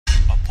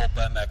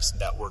Pulp MX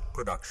Network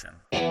production.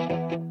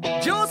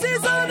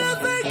 Josie's on a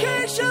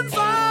vacation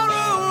far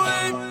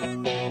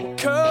away.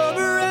 Come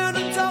around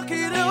and talk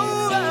it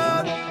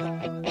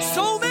over.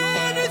 So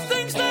many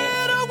things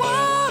that I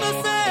want to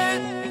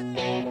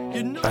say.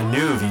 You know, A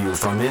new view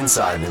from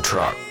inside the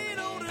truck.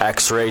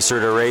 X-racer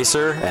to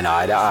racer and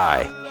eye to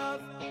eye.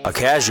 A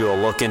casual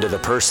look into the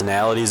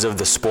personalities of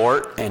the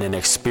sport and an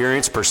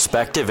experienced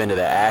perspective into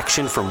the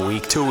action from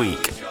week to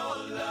week.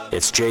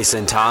 It's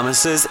Jason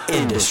Thomas's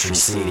Industry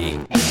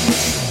Seating.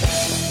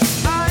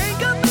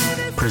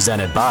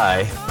 Presented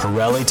by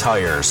Pirelli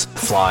Tires,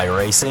 Fly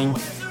Racing,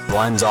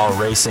 Blendzall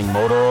Racing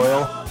Motor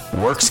Oil,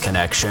 Works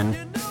Connection,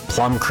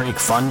 Plum Creek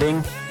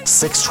Funding,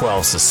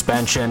 612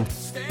 Suspension,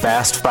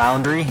 Fast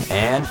Foundry,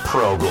 and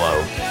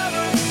ProGlow.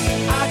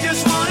 I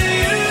just want to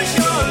use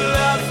your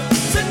love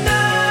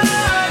tonight.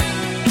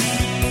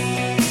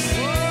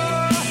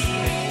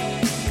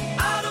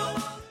 I don't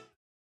want...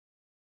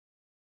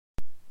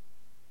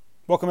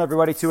 Welcome,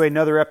 everybody, to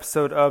another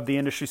episode of the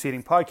Industry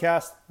Seating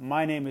Podcast.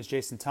 My name is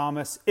Jason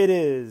Thomas. It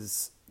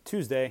is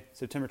Tuesday,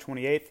 September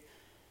 28th,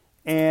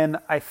 and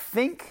I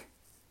think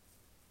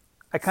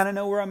I kind of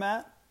know where I'm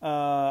at.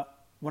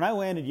 When I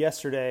landed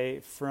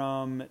yesterday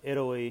from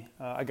Italy,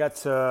 I got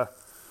to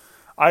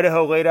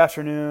Idaho late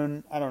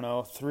afternoon,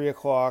 3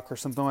 o'clock or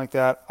something like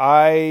that.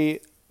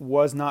 I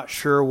was not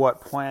sure what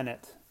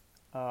planet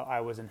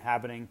I was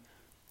inhabiting.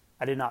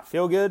 I did not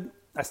feel good.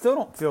 I still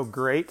don't feel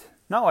great.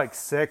 Not like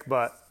sick,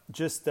 but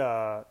just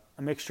a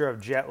mixture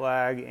of jet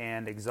lag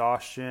and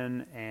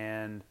exhaustion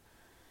and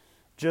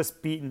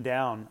just beaten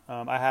down.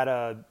 I had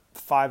a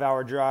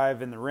 5-hour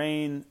drive in the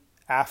rain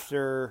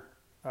after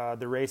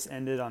the race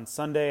ended on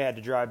Sunday. I had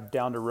to drive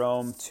down to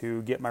Rome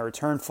to get my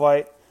return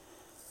flight.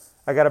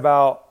 I got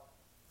about,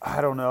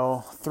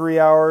 3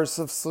 hours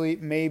of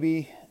sleep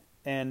maybe,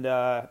 and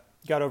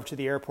got over to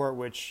the airport,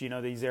 which,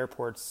 these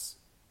airports,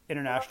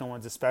 international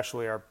ones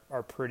especially,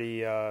 are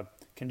pretty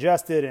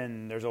congested,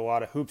 and there's a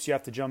lot of hoops you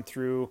have to jump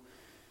through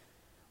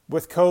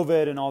with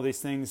COVID and all these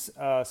things.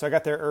 So I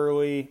got there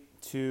early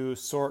to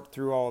sort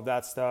through all of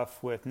that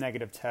stuff with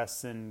negative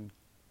tests and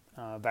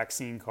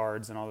vaccine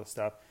cards and all this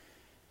stuff.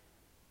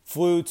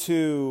 Flew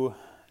to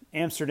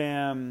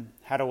Amsterdam,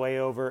 had a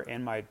layover,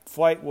 and my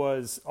flight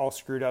was all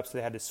screwed up, so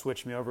they had to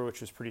switch me over,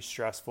 which was pretty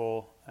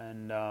stressful,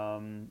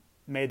 and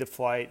made the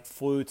flight,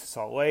 flew to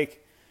Salt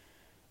Lake,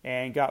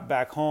 and got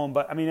back home.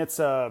 But, it's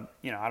a,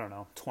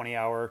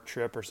 20-hour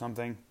trip or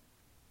something.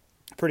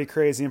 Pretty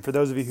crazy, and for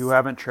those of you who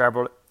haven't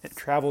traveled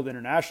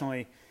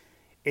internationally,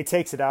 it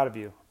takes it out of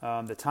you.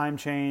 The time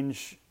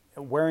change,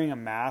 wearing a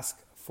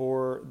mask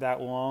for that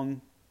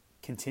long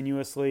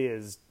continuously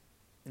is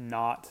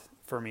not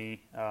for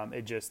me.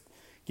 It just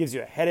gives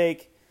you a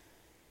headache,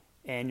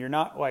 and you're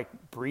not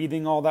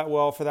breathing all that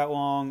well for that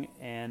long.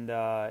 And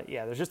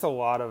there's just a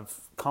lot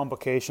of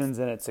complications,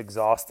 and it's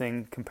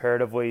exhausting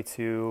comparatively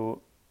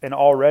to an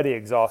already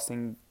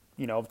exhausting,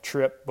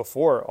 trip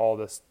before all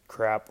this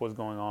crap was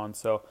going on.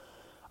 So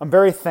I'm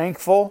very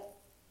thankful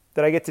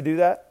that I get to do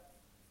that.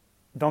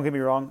 Don't get me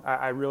wrong.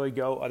 I really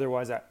go.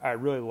 Otherwise, I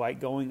really like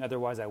going.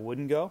 Otherwise, I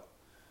wouldn't go.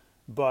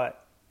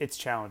 But it's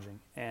challenging.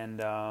 And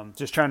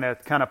just trying to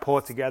kind of pull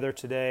it together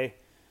today.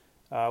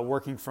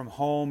 Working from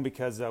home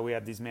because we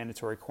have these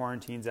mandatory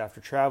quarantines after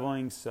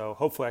traveling. So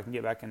hopefully I can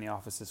get back in the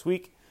office this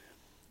week.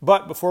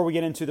 But before we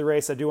get into the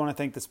race, I do want to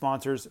thank the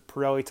sponsors: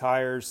 Pirelli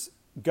Tires,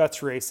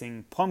 Guts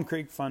Racing, Plum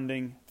Creek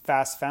Funding,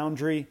 Fast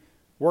Foundry,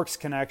 Works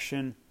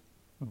Connection,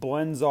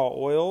 Blendzall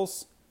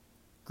Oils,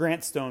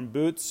 Grant Stone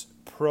Boots,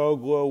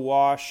 ProGlow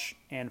Wash,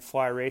 and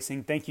Fly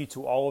Racing. Thank you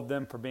to all of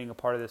them for being a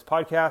part of this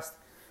podcast.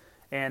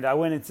 And I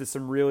went into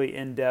some really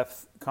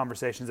in-depth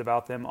conversations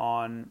about them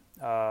on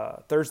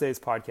Thursday's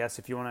podcast.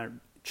 If you want to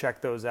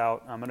check those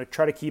out, I'm going to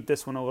try to keep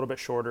this one a little bit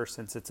shorter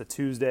since it's a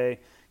Tuesday,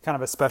 kind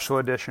of a special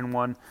edition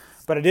one.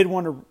 But I did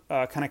want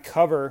to kind of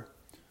cover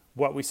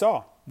what we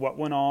saw, what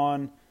went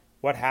on,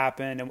 what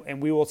happened, and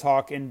we will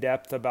talk in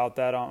depth about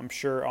that, I'm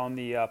sure, on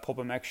the Pulp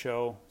MX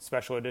Show,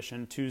 special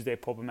edition Tuesday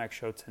Pulp MX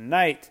Show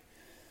tonight.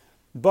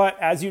 But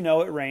as you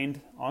know, it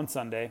rained on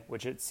Sunday,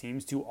 which it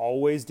seems to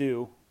always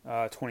do.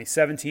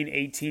 2017,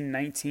 18,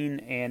 19,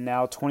 and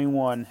now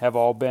 21 have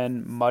all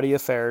been muddy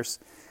affairs.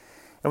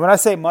 And when I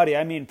say muddy,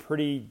 I mean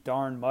pretty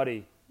darn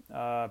muddy.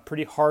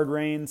 Pretty hard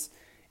rains.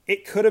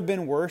 It could have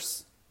been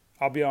worse,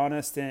 I'll be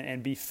honest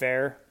and be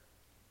fair.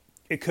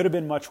 It could have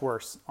been much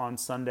worse on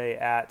Sunday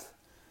at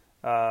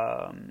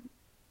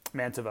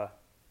Mantova.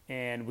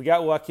 And we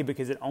got lucky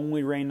because it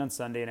only rained on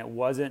Sunday, and it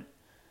wasn't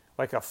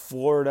like a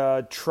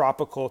Florida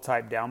tropical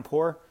type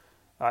downpour.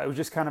 It was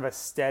just kind of a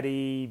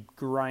steady,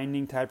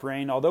 grinding type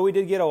rain, although we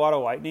did get a lot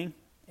of lightning,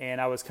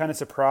 and I was kind of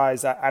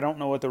surprised. I don't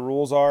know what the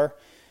rules are,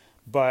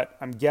 but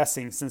I'm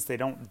guessing since they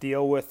don't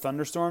deal with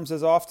thunderstorms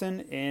as often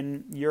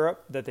in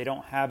Europe, that they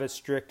don't have as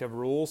strict of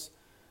rules.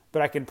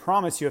 But I can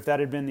promise you, if that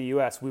had been the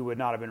U.S., we would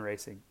not have been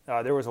racing.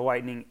 There was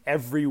lightning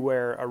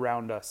everywhere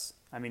around us.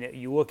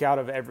 You look out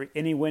of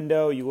any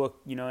window, you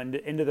look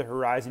into the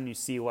horizon, you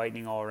see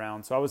lightning all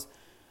around. So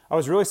I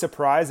was really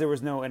surprised there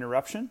was no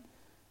interruption.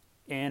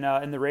 in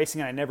the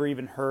racing, and I never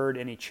even heard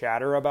any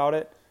chatter about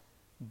it.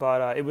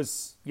 But it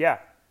was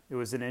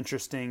an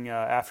interesting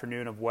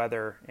afternoon of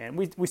weather, and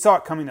we saw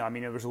it coming though. I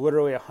mean, it was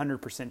literally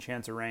 100%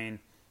 chance of rain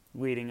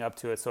leading up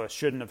to it, so it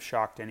shouldn't have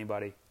shocked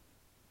anybody.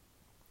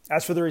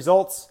 As for the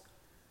results,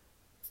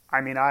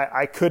 I mean,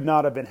 I could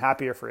not have been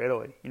happier for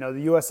Italy. You know,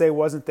 the USA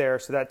wasn't there,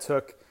 so that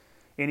took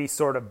any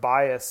sort of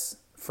bias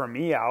from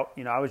me out.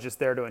 You know, I was just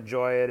there to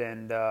enjoy it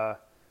and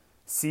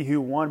see who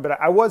won. But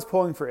I was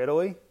pulling for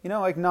Italy, you know,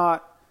 like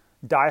not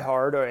die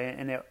hard,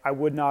 I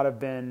would not have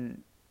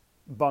been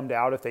bummed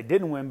out if they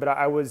didn't win. But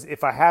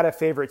if I had a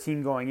favorite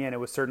team going in, it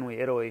was certainly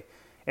Italy.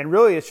 And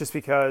really, it's just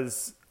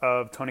because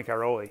of Tony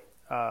Cairoli.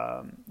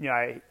 You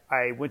know,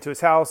 I went to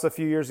his house a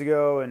few years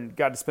ago and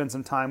got to spend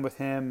some time with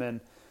him,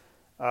 and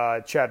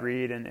Chad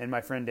Reed and my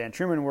friend Dan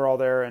Truman were all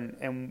there,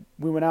 and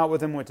we went out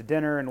with him, went to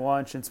dinner and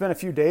lunch, and spent a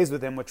few days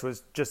with him, which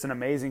was just an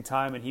amazing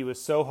time. And he was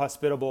so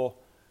hospitable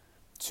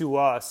to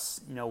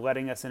us, you know,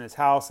 letting us in his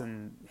house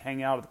and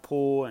hanging out at the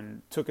pool,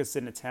 and took us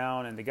into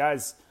town. And the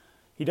guy's,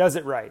 he does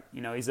it right.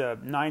 You know, he's a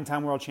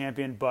 9-time world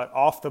champion, but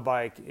off the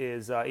bike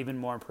is even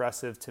more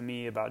impressive to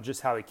me about just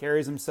how he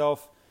carries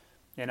himself.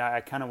 And I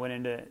kind of went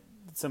into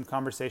some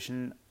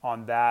conversation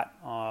on that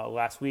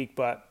last week,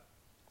 but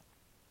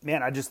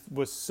man, I just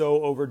was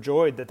so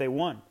overjoyed that they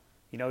won.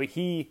 You know,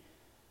 he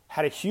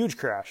had a huge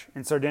crash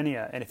in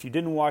Sardinia, and if you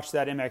didn't watch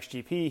that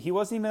MXGP, he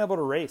wasn't even able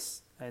to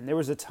race. And there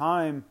was a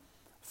time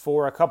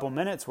for a couple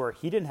minutes where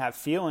he didn't have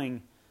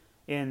feeling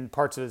in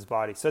parts of his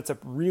body. So it's a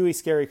really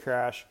scary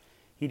crash.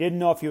 He didn't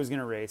know if he was going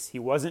to race. He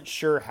wasn't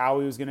sure how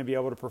he was going to be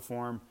able to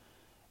perform,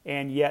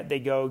 and yet they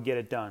go get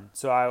it done.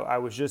 So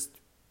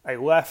I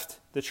left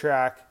the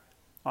track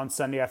on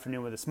Sunday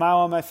afternoon with a smile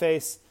on my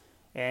face,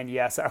 and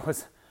yes,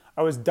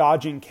 I was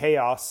dodging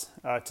chaos,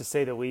 to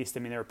say the least. I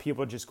mean, there were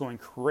people just going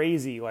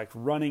crazy, like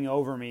running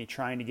over me,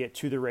 trying to get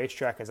to the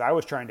racetrack as I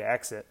was trying to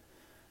exit.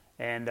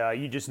 And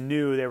you just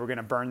knew they were going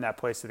to burn that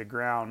place to the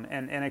ground,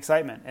 and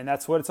excitement. And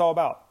that's what it's all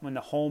about. When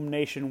the home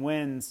nation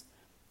wins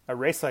a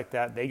race like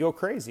that, they go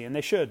crazy, and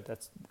they should.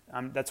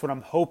 That's what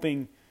I'm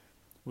hoping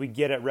we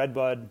get at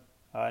Redbud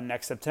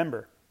next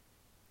September.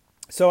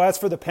 So as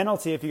for the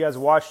penalty, if you guys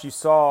watched, you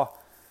saw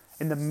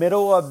in the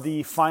middle of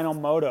the final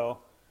moto,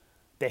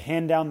 they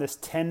hand down this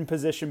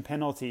 10-position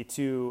penalty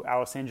to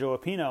Alessandro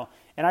Lupino,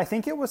 and I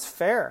think it was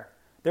fair.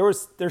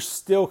 There's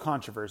still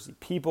controversy.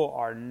 People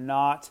are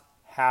not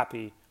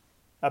happy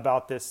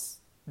about this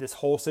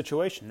whole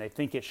situation. They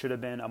think it should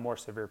have been a more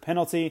severe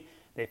penalty.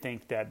 They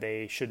think that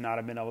they should not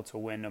have been able to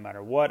win no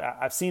matter what.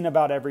 I've seen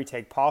about every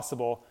take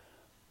possible,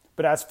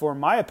 but as for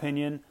my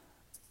opinion,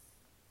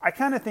 I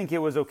kind of think it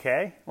was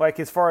okay. Like,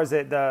 as far as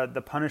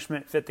the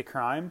punishment fit the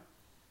crime,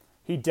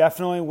 he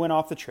definitely went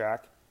off the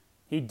track.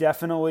 He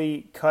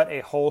definitely cut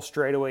a whole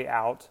straightaway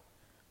out.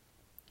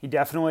 He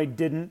definitely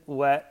didn't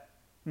let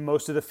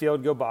most of the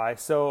field go by.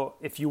 So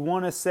if you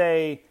want to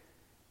say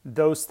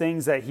those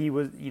things that he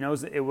was, you know,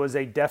 it was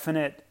a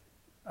definite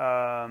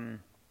a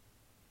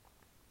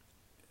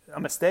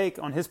mistake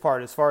on his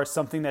part as far as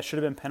something that should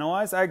have been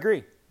penalized, I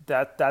agree.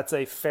 That's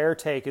a fair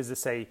take, is to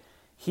say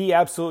he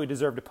absolutely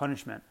deserved a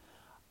punishment.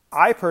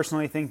 I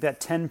personally think that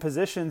 10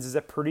 positions is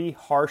a pretty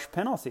harsh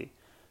penalty.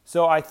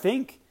 So I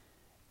think,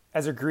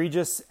 as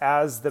egregious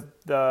as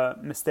the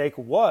mistake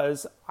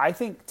was, I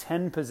think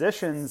 10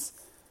 positions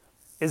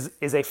is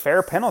a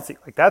fair penalty.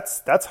 Like,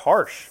 that's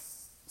harsh.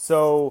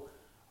 So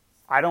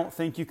I don't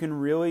think you can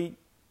really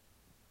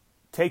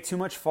take too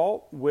much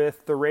fault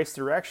with the race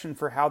direction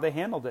for how they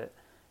handled it.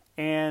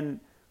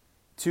 And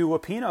to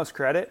Lupino's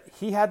credit,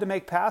 he had to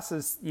make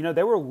passes. You know,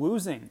 they were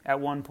losing at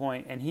one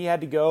point, and he had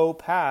to go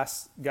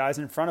past guys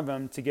in front of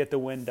him to get the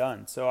win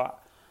done. So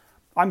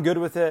I'm good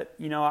with it.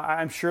 You know,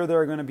 I'm sure there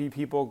are going to be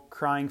people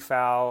crying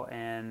foul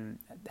and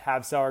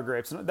have sour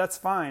grapes. That's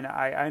fine.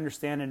 I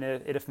understand. And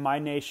if my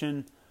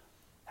nation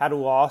had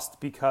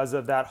lost because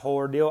of that whole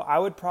ordeal, I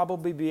would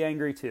probably be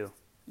angry too.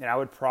 And I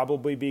would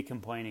probably be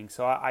complaining.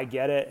 So I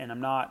get it, and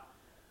I'm not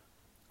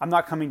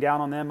coming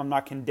down on them. I'm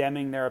not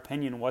condemning their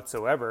opinion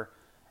whatsoever.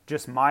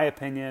 Just my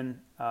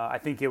opinion. I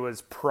think it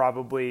was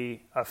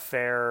probably a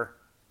fair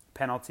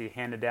penalty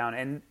handed down.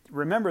 And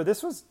remember,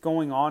 this was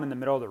going on in the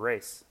middle of the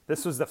race.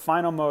 This was the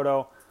final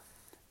moto.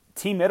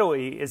 Team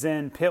Italy is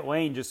in pit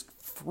lane just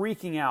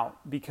freaking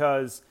out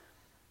because,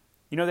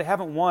 you know, they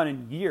haven't won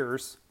in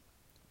years.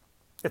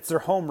 It's their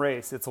home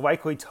race. It's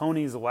likely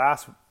Tony's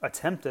last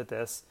attempt at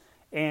this.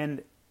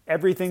 And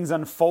everything's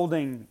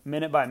unfolding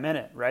minute by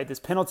minute, right? This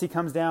penalty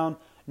comes down.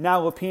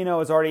 Now Lupino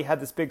has already had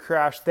this big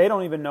crash. They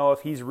don't even know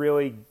if he's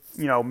really,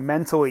 you know,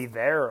 mentally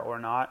there or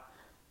not.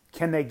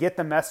 Can they get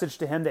the message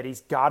to him that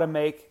he's got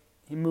to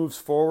he moves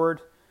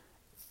forward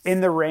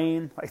in the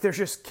rain? Like, there's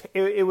just,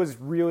 it was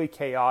really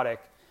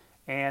chaotic,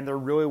 and there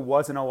really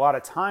wasn't a lot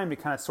of time to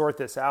kind of sort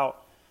this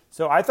out.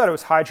 So I thought it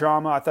was high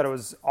drama. I thought it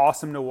was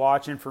awesome to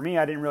watch. And for me,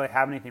 I didn't really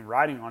have anything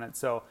riding on it.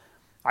 So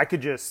I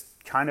could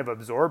just kind of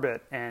absorb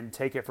it and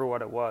take it for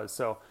what it was.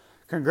 So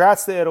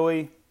congrats to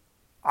Italy.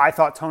 I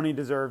thought Tony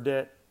deserved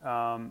it.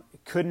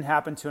 It couldn't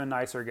happen to a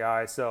nicer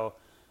guy. So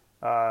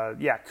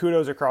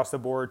kudos across the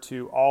board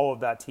to all of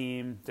that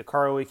team, to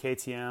Carly,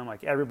 KTM,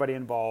 like everybody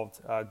involved.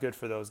 Good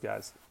for those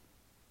guys.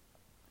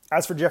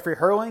 As for Jeffrey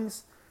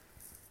Hurlings,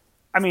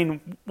 I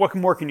mean, what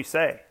more can you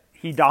say?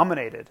 He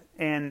dominated.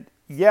 And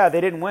yeah,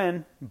 they didn't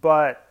win,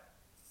 but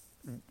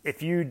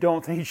if you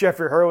don't think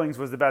Jeffrey Hurlings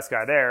was the best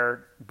guy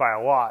there by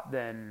a lot,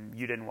 then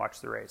you didn't watch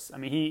the race. I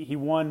mean, he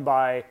won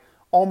by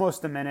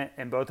almost a minute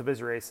in both of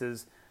his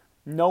races.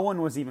 No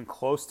one was even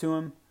close to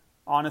him,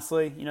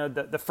 honestly. You know,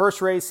 the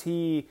first race,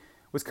 he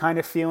was kind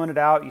of feeling it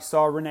out. You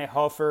saw Renee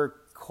Hofer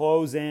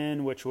close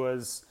in, which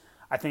was,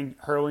 I think,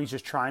 Hurlings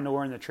just trying to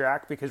learn the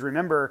track. Because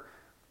remember,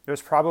 there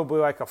was probably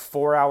like a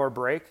 4-hour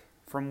break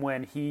from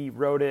when he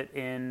rode it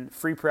in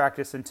free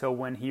practice until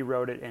when he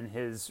rode it in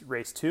his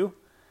race 2.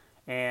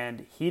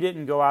 And he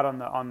didn't go out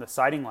on the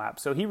sighting lap.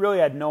 So he really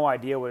had no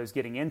idea what he was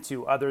getting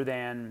into other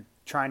than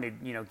trying to,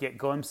 get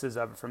glimpses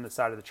of it from the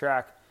side of the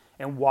track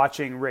and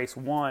watching race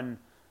 1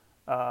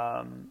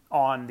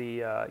 on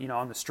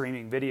the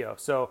streaming video.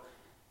 So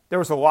there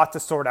was a lot to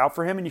sort out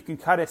for him, and you can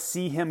kind of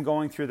see him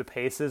going through the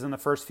paces in the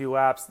first few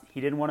laps.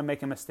 He didn't want to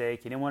make a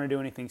mistake. He didn't want to do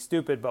anything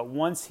stupid, but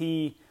once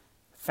he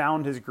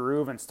found his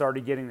groove and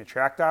started getting the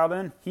track dialed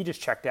in, he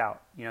just checked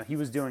out. He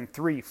was doing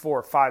 3,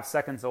 4, 5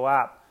 seconds a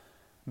lap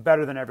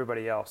better than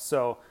everybody else.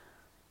 So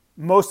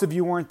most of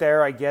you weren't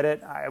there. I get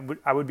it.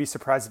 I would be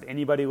surprised if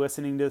anybody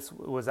listening to this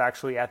was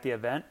actually at the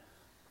event.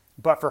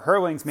 But for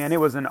Hurlings, man, it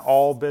was an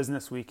all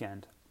business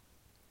weekend.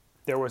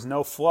 There was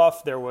no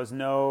fluff. There was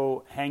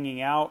no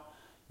hanging out.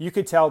 You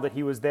could tell that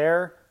he was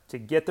there to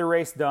get the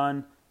race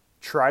done,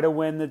 try to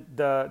win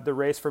the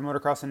race for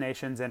Motocross of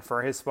Nations and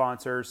for his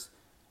sponsors,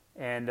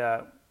 and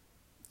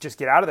just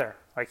get out of there.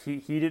 Like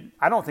he did.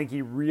 I don't think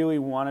he really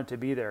wanted to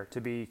be there,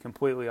 to be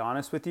completely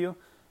honest with you.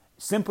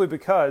 Simply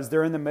because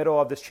they're in the middle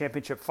of this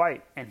championship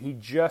fight, and he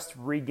just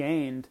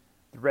regained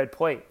the red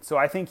plate. So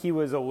I think he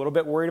was a little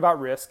bit worried about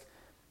risk.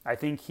 I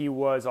think he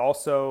was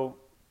also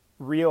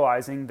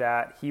realizing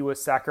that he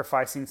was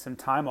sacrificing some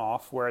time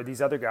off, where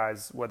these other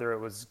guys, whether it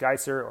was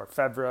Geiser or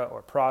Febvre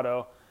or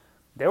Prado,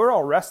 they were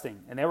all resting,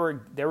 and they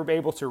were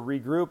able to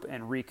regroup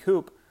and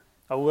recoup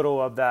a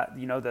little of that,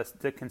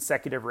 the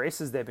consecutive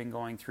races they've been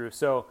going through.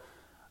 So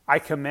I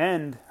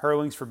commend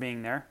Hurlings for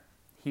being there.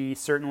 He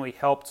certainly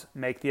helped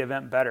make the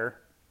event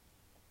better,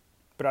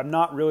 but I'm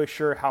not really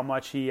sure how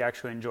much he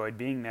actually enjoyed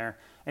being there.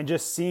 And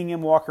just seeing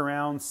him walk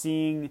around,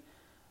 seeing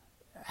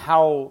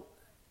how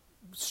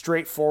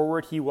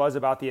straightforward he was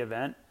about the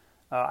event,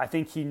 I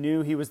think he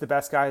knew he was the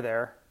best guy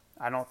there.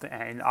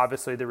 And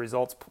obviously the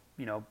results,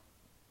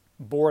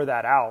 bore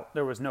that out.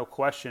 There was no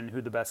question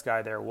who the best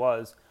guy there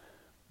was.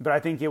 But I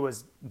think it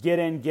was get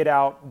in, get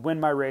out, win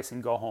my race,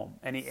 and go home.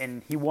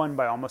 And he won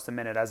by almost a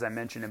minute, as I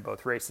mentioned, in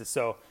both races.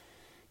 So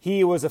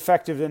he was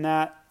effective in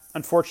that.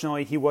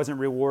 Unfortunately, he wasn't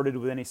rewarded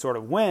with any sort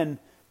of win,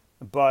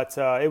 but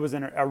it was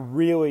a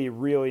really,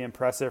 really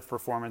impressive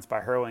performance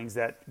by Hurlings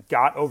that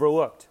got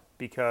overlooked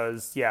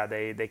because,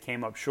 they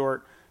came up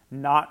short.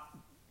 Not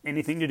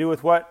anything to do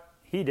with what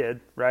he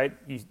did, right?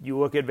 You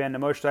look at Van de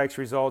Moosdijk's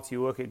results,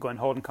 you look at Glenn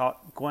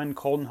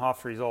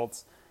Coldenhoff's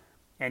results,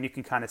 and you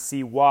can kind of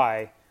see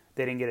why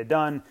they didn't get it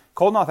done.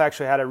 Coldenhoff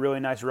actually had a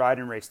really nice ride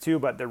in race 2,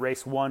 but the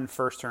race 1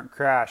 first turn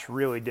crash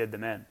really did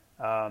them in.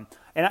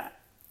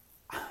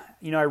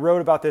 I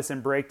wrote about this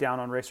in Breakdown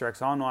on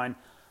RacerX Online.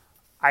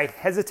 I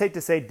hesitate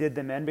to say did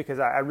them in because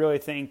I really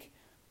think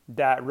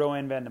that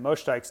Rowan Van de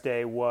Moosdijk's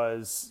day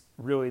was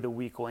really the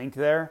weak link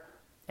there.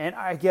 And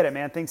I get it,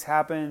 man. Things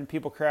happen.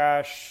 People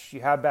crash.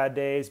 You have bad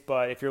days.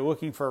 But if you're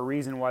looking for a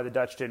reason why the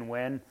Dutch didn't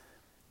win,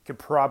 you could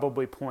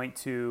probably point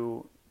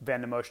to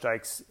Van de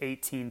Moosdijk's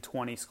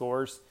 18-20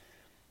 scores.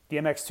 The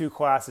MX2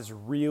 class is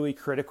really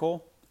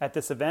critical at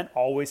this event.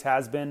 Always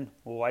has been.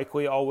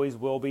 Likely always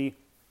will be.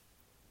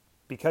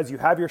 Because you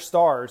have your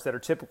stars that are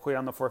typically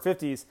on the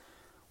 450s,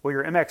 well,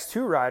 your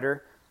MX2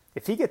 rider,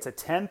 if he gets a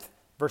 10th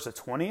versus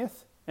a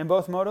 20th in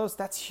both motos,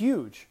 that's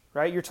huge,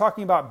 right? You're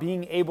talking about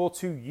being able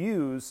to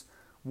use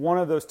one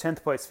of those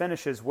 10th place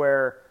finishes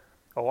where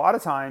a lot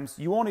of times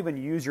you won't even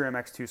use your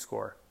MX2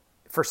 score.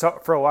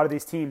 For a lot of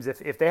these teams,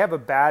 if they have a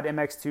bad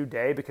MX2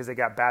 day because they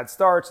got bad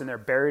starts and they're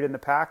buried in the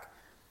pack,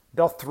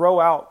 they'll throw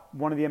out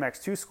one of the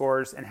MX2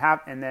 scores and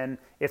then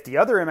if the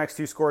other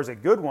MX2 score is a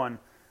good one,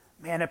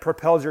 man, it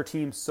propels your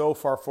team so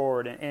far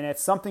forward. And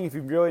it's something, if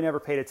you've really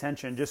never paid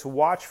attention, just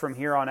watch from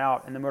here on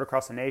out in the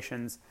Motocross of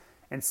Nations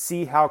and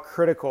see how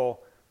critical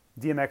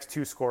the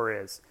MX2 score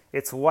is.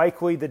 It's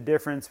likely the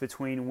difference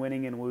between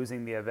winning and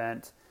losing the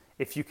event.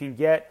 If you can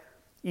get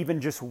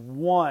even just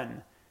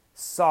one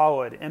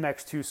solid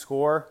MX2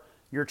 score,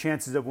 your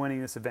chances of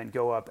winning this event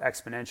go up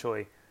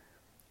exponentially.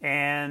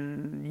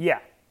 And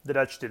the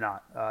Dutch did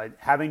not.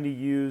 Having to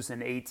use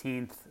an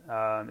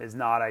 18th is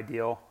not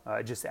ideal.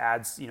 It just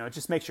adds, it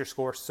just makes your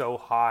score so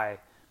high.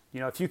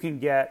 If you can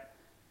get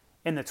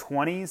in the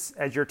 20s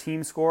as your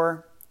team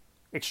score,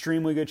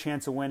 extremely good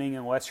chance of winning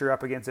unless you're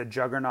up against a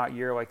juggernaut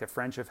year like the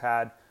French have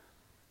had.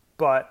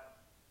 But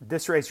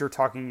this race, you're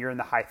in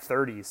the high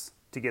 30s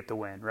to get the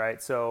win,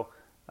 right? So,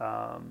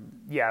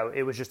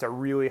 it was just a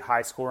really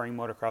high-scoring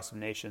Motocross of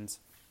Nations.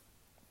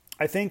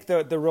 I think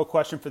the real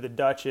question for the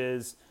Dutch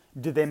is,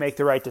 did they make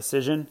the right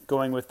decision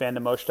going with Van de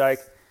Moosdijk?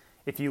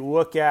 If you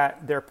look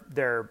at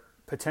their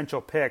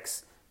potential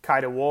picks,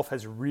 Kai de Wolf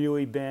has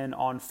really been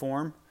on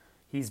form.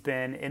 He's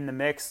been in the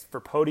mix for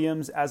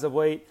podiums as of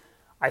late.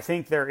 I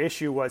think their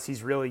issue was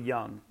he's really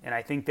young, and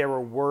I think they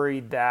were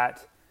worried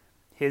that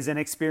his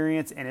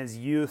inexperience and his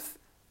youth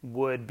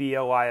would be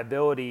a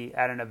liability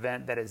at an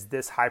event that is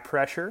this high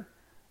pressure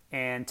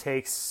and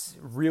takes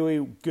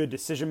really good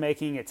decision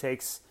making. It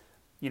takes,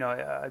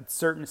 a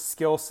certain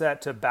skill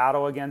set to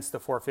battle against the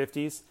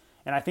 450s.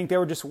 And I think they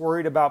were just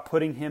worried about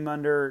putting him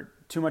under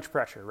too much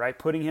pressure, right?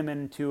 Putting him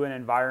into an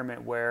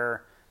environment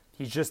where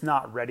he's just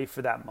not ready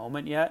for that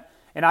moment yet.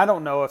 And I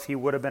don't know if he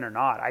would have been or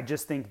not. I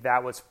just think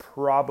that was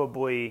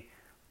probably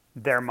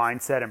their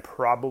mindset and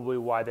probably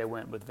why they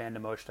went with Van de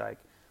Moosdijk.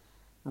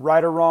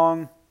 Right or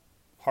wrong,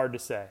 hard to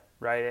say,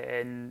 right?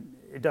 And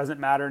it doesn't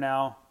matter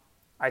now.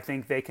 I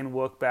think they can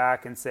look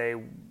back and say,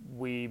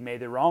 we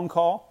made the wrong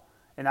call.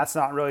 And that's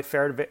not really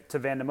fair to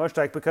Van de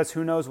Moosdijk, because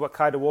who knows what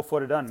Kai de Wolf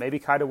would have done. Maybe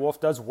Kai de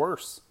Wolf does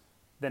worse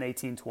than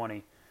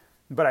 1820.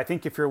 But I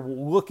think if you're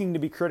looking to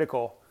be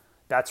critical,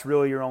 that's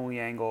really your only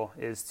angle,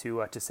 is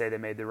to say they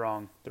made the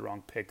wrong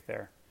pick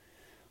there.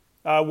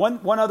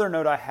 One other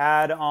note I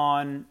had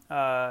on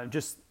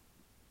just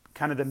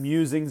kind of the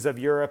musings of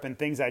Europe and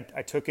things I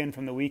took in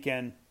from the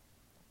weekend.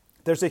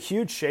 There's a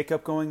huge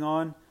shakeup going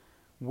on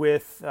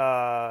with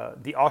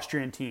the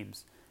Austrian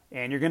teams.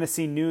 And you're going to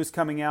see news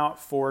coming out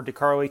for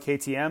Decarli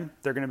KTM.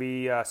 They're going to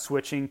be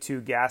switching to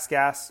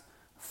gas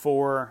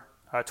for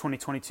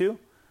 2022.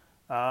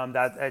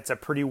 It's a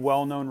pretty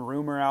well-known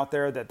rumor out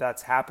there that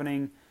that's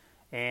happening.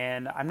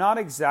 And I'm not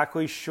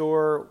exactly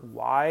sure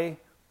why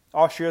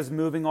Austria is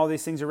moving all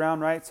these things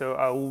around, right? So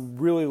a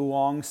really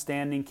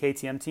long-standing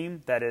KTM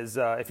team that is,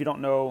 if you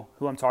don't know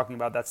who I'm talking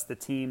about, that's the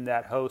team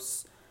that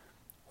hosts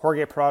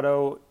Jorge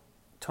Prado,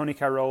 Tony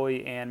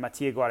Cairoli, and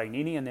Mattia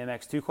Guadagnini in the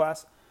MX2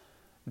 class.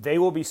 They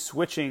will be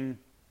switching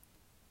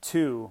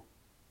to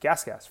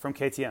gas from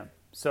KTM.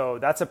 So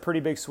that's a pretty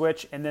big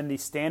switch. And then the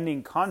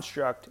standing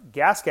construct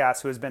gas,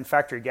 who has been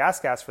factory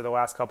gas for the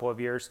last couple of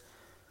years,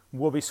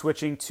 will be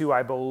switching to,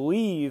 I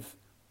believe,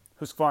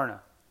 Husqvarna.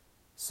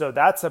 So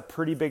that's a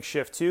pretty big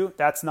shift too.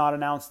 That's not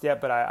announced yet,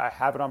 but I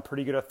have it on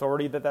pretty good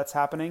authority that that's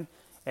happening.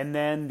 And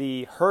then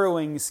the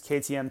Hurlings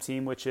KTM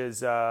team, which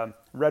is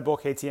Red Bull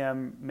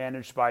KTM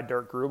managed by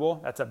Dirk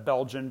Grubel. That's a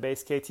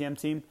Belgian-based KTM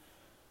team.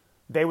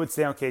 They would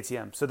stay on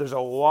KTM. So there's a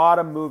lot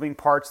of moving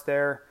parts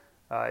there.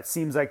 It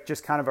seems like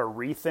just kind of a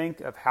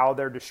rethink of how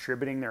they're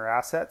distributing their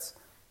assets.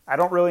 I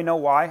don't really know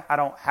why. I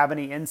don't have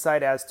any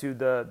insight as to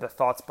the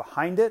thoughts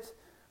behind it.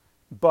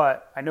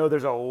 But I know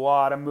there's a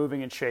lot of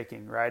moving and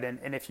shaking, right?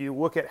 And if you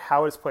look at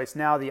how it's placed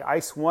now, the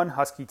Ice 1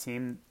 Husky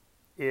team,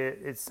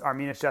 it's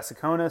Arminas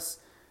Jasikonis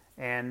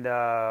and,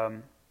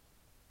 I'm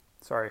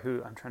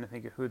trying to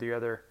think of who the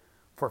other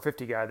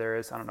 450 guy there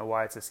is. I don't know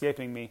why it's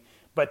escaping me.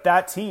 But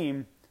that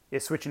team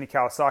is switching to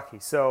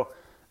Kawasaki. So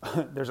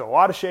there's a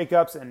lot of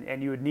shakeups,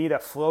 and you would need a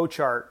flow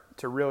chart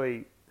to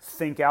really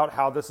think out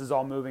how this is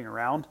all moving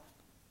around.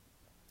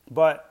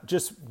 But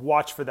just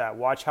watch for that.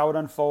 Watch how it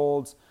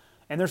unfolds.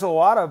 And there's a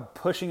lot of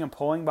pushing and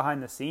pulling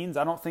behind the scenes.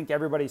 I don't think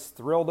everybody's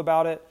thrilled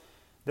about it.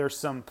 There's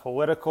some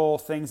political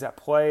things at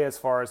play as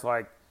far as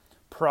like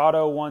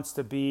Prado wants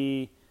to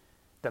be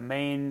the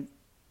main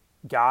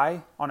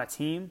guy on a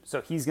team.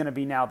 So he's going to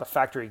be now the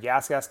factory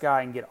gas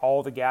guy and get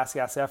all the gas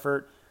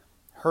effort.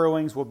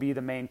 Hurlings will be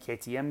the main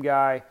KTM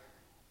guy.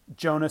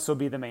 Jonas will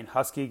be the main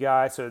Husky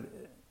guy. So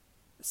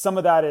some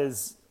of that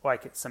is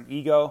like some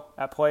ego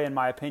at play, in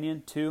my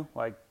opinion, too.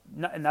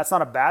 And that's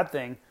not a bad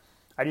thing.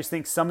 I just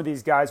think some of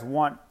these guys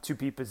want to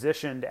be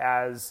positioned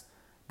as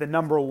the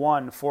number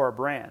one for a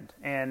brand.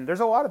 And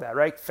there's a lot of that,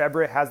 right?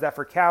 Febre has that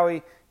for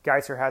Kawi.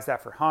 Geiser has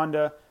that for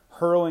Honda.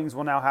 Hurlings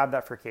will now have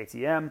that for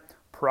KTM.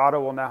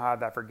 Prado will now have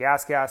that for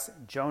Gas.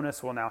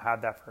 Jonas will now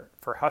have that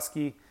for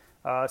Husky.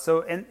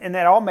 And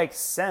that all makes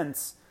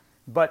sense,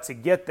 but to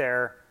get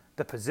there,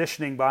 the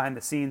positioning behind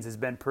the scenes has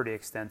been pretty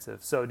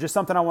extensive. So just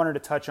something I wanted to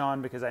touch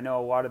on, because I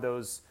know a lot of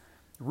those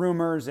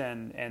rumors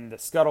and the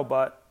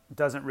scuttlebutt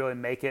doesn't really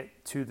make it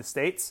to the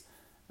States.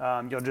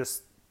 You'll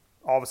just,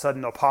 all of a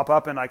sudden they'll pop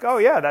up and like, oh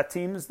yeah, that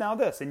team is now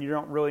this. And you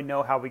don't really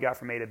know how we got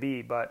from A to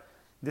B, but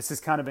this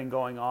has kind of been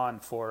going on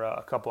for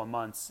a couple of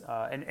months,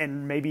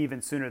 and maybe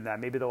even sooner than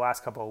that. Maybe the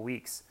last couple of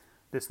weeks,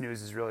 this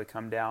news has really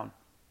come down.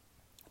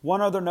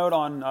 One other note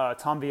on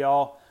Tom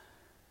Vialle,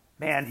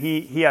 man,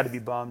 he had to be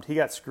bummed. He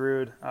got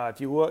screwed. If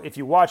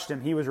you watched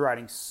him, he was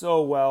riding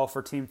so well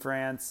for Team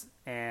France,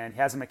 and he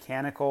has a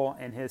mechanical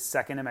in his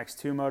second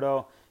MX2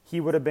 moto.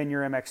 He would have been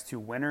your MX2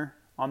 winner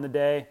on the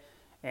day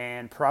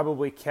and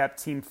probably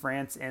kept Team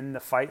France in the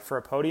fight for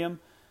a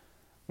podium.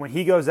 When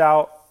he goes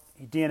out,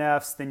 he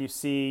DNFs, then you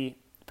see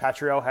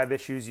Patrell have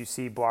issues, you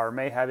see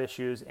Blarmé have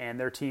issues, and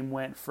their team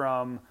went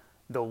from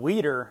the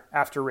leader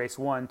after race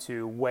one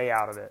to way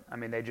out of it. I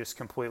mean, they just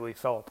completely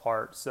fell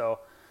apart. So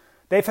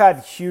they've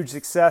had huge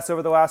success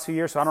over the last few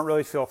years, so I don't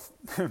really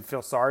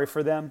feel sorry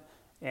for them.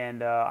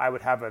 And I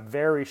would have a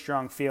very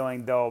strong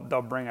feeling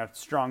they'll bring a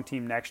strong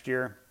team next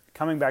year.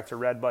 coming back to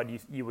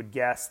Redbud, you would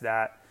guess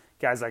that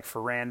guys like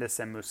Ferrandis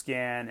and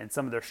Musquin and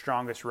some of their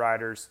strongest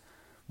riders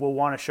will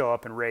want to show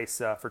up and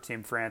race for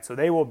Team France. So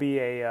they will be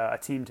a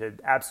team to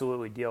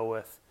absolutely deal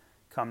with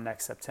come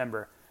next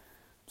September.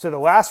 So the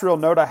last real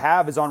note I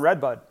have is on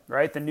Redbud,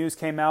 right? The news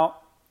came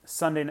out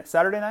Saturday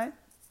night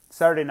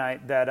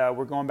that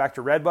we're going back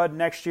to Redbud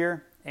next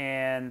year.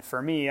 And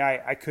for me,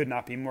 I could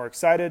not be more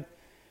excited.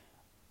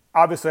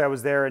 Obviously, I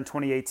was there in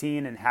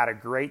 2018 and had a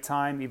great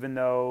time, even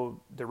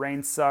though the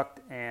rain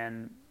sucked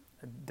and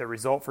the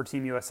result for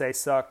Team USA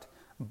sucked.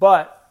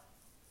 But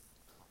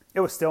it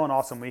was still an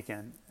awesome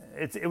weekend.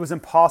 It was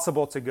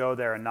impossible to go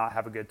there and not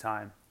have a good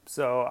time.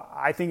 So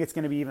I think it's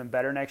going to be even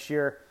better next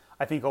year.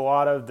 I think a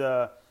lot of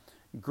the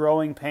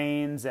growing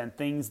pains and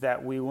things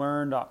that we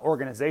learned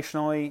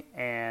organizationally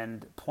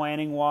and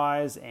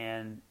planning-wise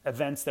and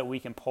events that we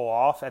can pull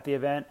off at the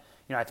event,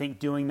 I think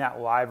doing that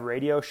live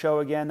radio show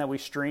again that we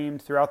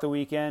streamed throughout the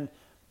weekend,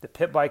 the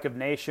Pit Bike of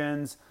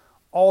Nations,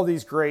 all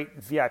these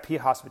great VIP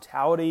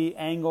hospitality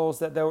angles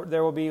that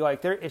there will be,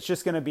 it's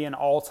just going to be an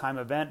all-time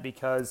event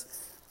because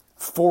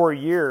 4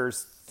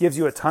 years gives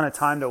you a ton of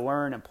time to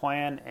learn and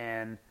plan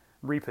and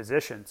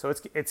reposition. So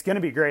it's going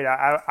to be great.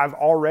 I've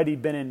already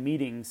been in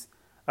meetings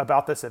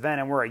about this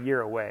event and we're a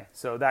year away.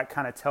 So that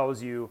kind of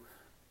tells you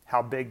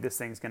how big this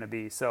thing's going to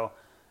be. So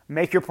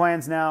make your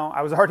plans now.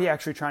 I was already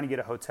actually trying to get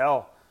a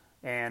hotel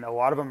and a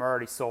lot of them are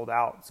already sold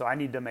out. So I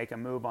need to make a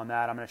move on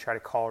that. I'm going to try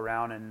to call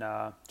around and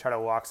try to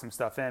lock some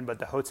stuff in. But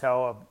the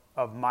hotel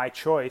of my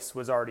choice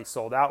was already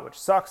sold out, which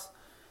sucks.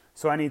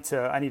 So I need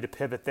to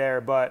pivot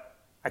there. But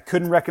I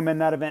couldn't recommend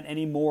that event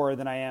any more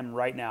than I am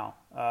right now.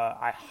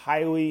 I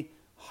highly,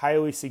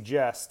 highly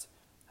suggest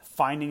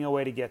finding a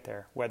way to get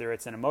there, whether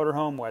it's in a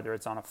motorhome, whether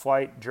it's on a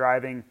flight,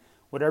 driving,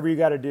 whatever you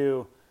got to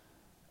do.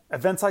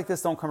 Events like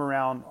this don't come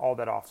around all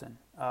that often.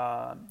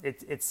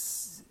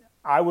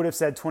 I would have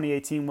said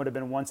 2018 would have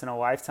been once in a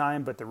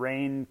lifetime, but the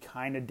rain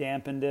kind of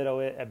dampened it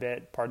a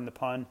bit, pardon the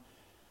pun.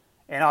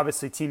 And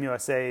obviously Team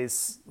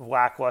USA's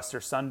lackluster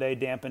Sunday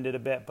dampened it a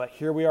bit, but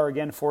here we are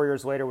again 4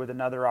 years later with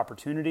another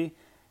opportunity.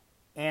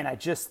 And I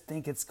just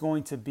think it's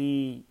going to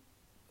be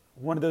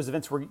one of those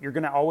events where you're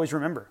going to always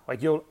remember.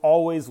 You'll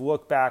always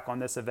look back on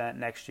this event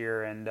next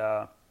year, and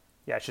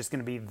it's just going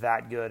to be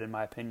that good in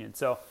my opinion.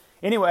 So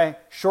anyway,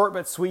 short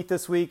but sweet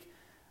this week.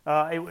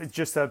 It was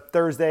just a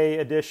Thursday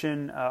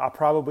edition. I'll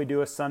probably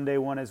do a Sunday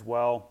one as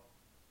well.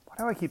 Why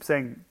do I keep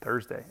saying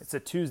Thursday? It's a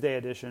Tuesday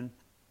edition.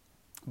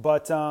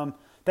 But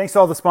thanks to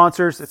all the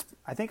sponsors.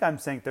 I think I'm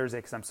saying Thursday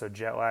because I'm so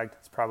jet lagged.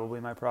 It's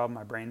probably my problem.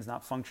 My brain's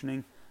not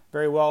functioning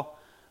very well.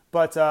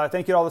 But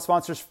thank you to all the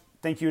sponsors.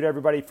 Thank you to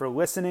everybody for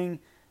listening.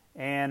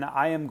 And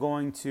I am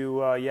going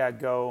to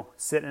go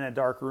sit in a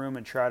dark room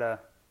and try to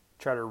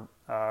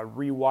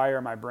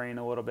rewire my brain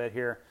a little bit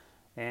here.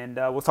 And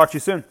we'll talk to you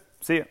soon.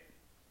 See you.